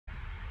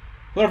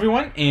Hello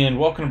everyone, and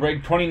welcome to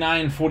break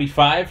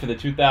 2945 for the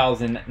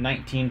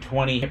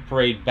 2019-20 Hit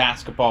Parade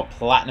Basketball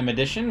Platinum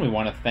Edition. We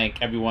want to thank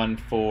everyone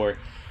for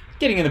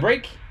getting in the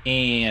break,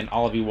 and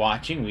all of you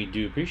watching, we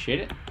do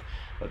appreciate it.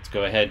 Let's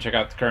go ahead and check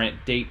out the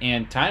current date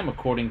and time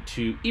according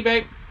to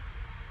eBay.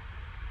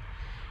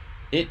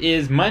 It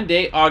is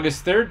Monday,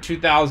 August 3rd,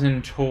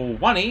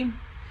 2020,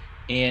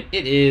 and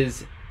it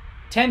is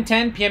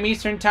 10:10 p.m.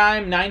 Eastern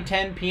Time,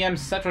 9:10 p.m.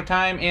 Central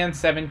Time, and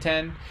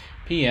 7:10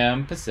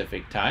 p.m.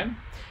 Pacific Time.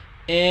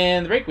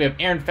 In the break, we have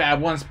Aaron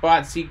Fab 1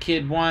 spot,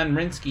 C-Kid 1,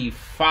 Rinsky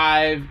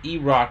 5,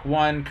 E-Rock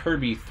 1,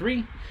 Kirby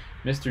 3,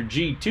 Mr.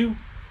 G 2,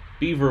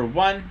 Beaver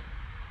 1.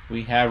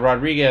 We have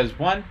Rodriguez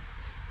 1,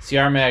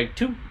 CR Mag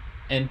 2,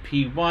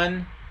 NP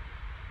 1.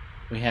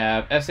 We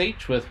have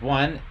SH with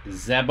 1,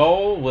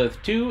 Zabol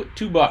with 2,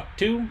 Tubuck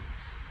 2,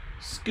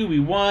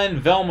 Scooby 1,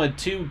 Velma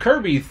 2,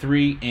 Kirby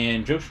 3,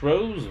 and Josh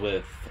Rose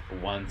with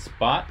 1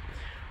 spot.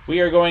 We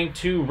are going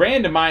to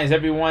randomize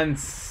everyone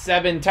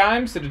 7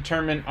 times to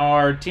determine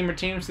our team or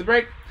teams to the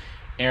break.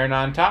 Aaron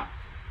on top,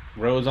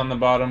 Rose on the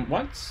bottom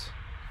once,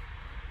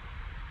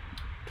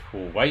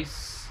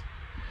 twice,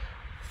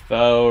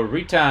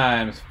 3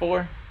 times,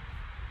 4,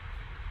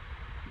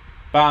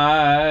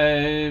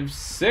 5,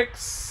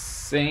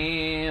 6,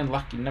 and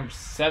lucky number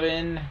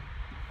 7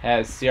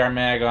 has CR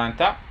Mag on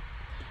top,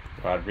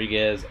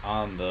 Rodriguez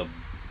on the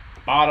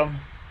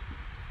bottom.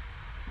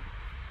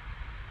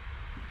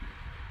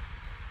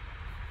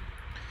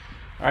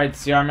 Alright,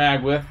 CR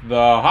Mag with the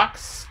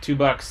Hawks,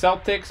 Tubuck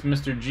Celtics,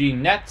 Mr. G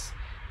Nets,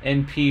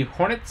 NP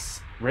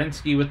Hornets,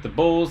 Rinsky with the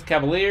Bulls,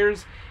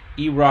 Cavaliers,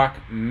 E-Rock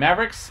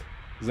Mavericks,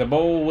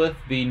 Zabol with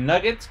the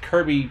Nuggets,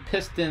 Kirby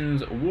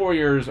Pistons,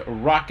 Warriors,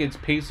 Rockets,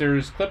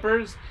 Pacers,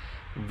 Clippers,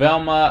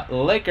 Velma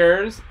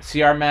Lakers,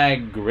 CR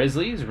Mag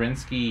Grizzlies,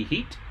 Rinsky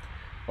Heat,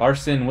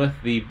 Larson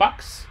with the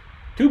Bucks,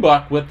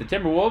 Tubuck with the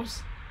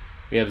Timberwolves,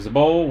 we have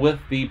Zabol with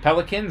the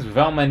Pelicans,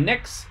 Velma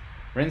Knicks,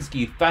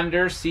 Rinsky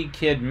Thunder,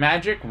 C-Kid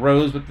Magic,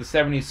 Rose with the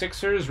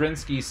 76ers,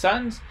 Rinsky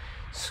Suns,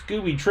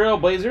 Scooby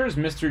Trailblazers,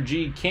 Mr.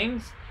 G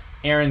Kings,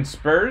 Aaron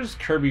Spurs,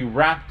 Kirby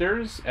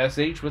Raptors,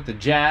 SH with the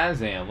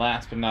Jazz, and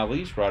last but not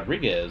least,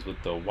 Rodriguez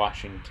with the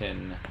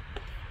Washington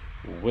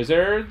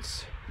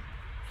Wizards.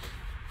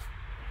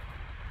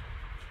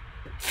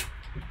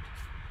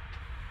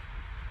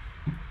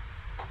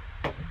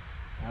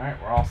 Alright,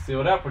 we're all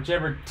sealed up.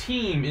 Whichever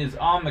team is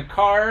on the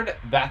card,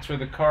 that's where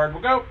the card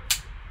will go.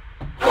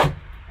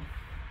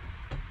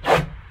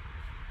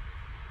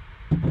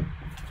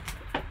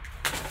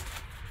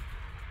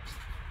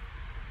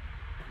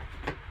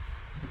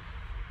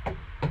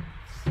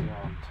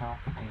 Top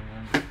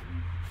and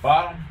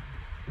bottom.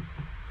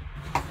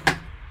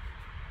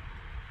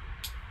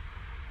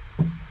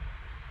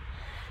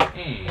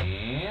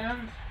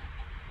 And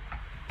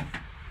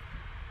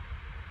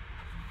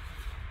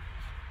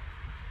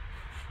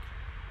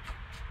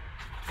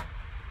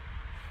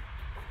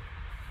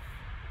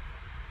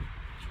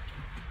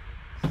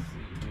let's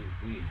see who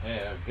we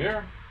have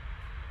here.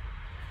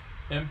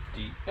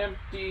 Empty,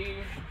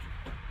 empty.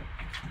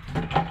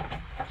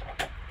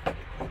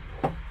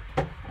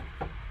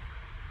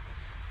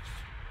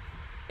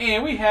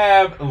 And we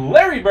have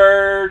Larry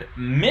Bird,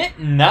 Mint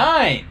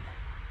 9.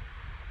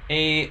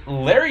 A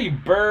Larry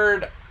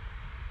Bird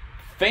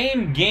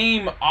Fame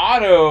Game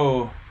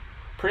Auto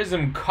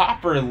Prism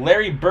Copper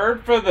Larry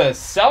Bird for the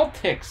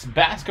Celtics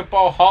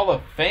Basketball Hall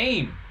of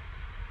Fame.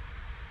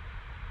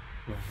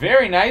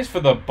 Very nice for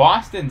the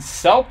Boston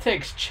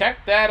Celtics.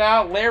 Check that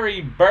out,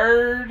 Larry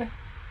Bird.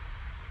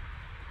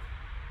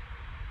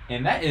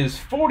 And that is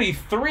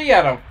 43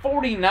 out of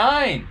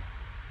 49.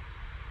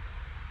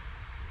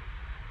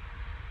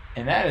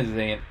 And that is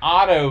an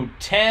auto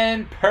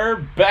 10 per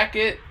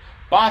Beckett.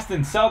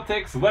 Boston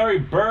Celtics, Larry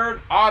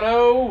Bird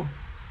auto.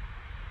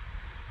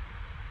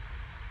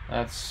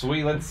 That's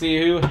sweet. Let's see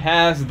who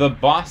has the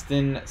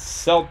Boston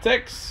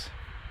Celtics.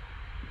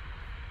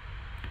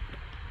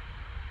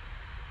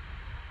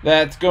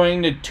 That's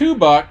going to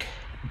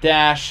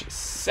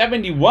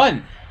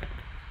Tubuck-71.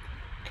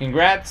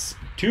 Congrats,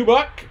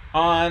 Tubuck,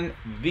 on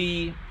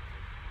the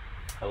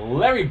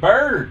Larry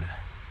Bird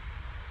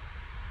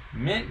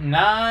Mint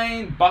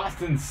 9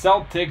 Boston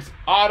Celtics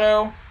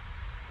auto.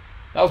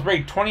 That was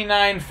break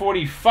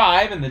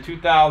 2945 in the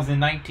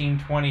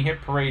 2019-20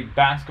 Hit Parade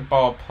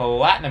Basketball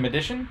Platinum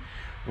Edition.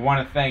 We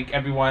want to thank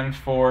everyone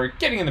for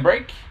getting in the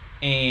break,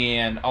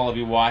 and all of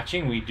you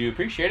watching, we do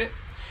appreciate it.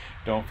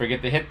 Don't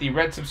forget to hit the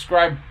red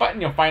subscribe button.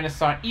 You'll find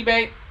us on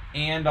eBay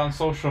and on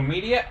social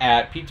media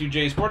at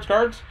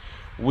p2j-sportscards.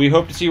 We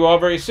hope to see you all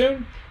very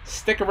soon.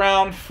 Stick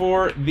around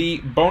for the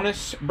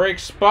bonus break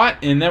spot,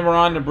 and then we're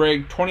on to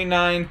break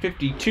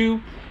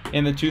 2952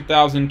 in the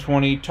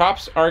 2020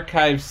 Topps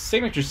Archives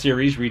Signature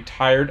Series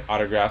Retired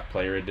Autograph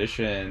Player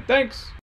Edition. Thanks!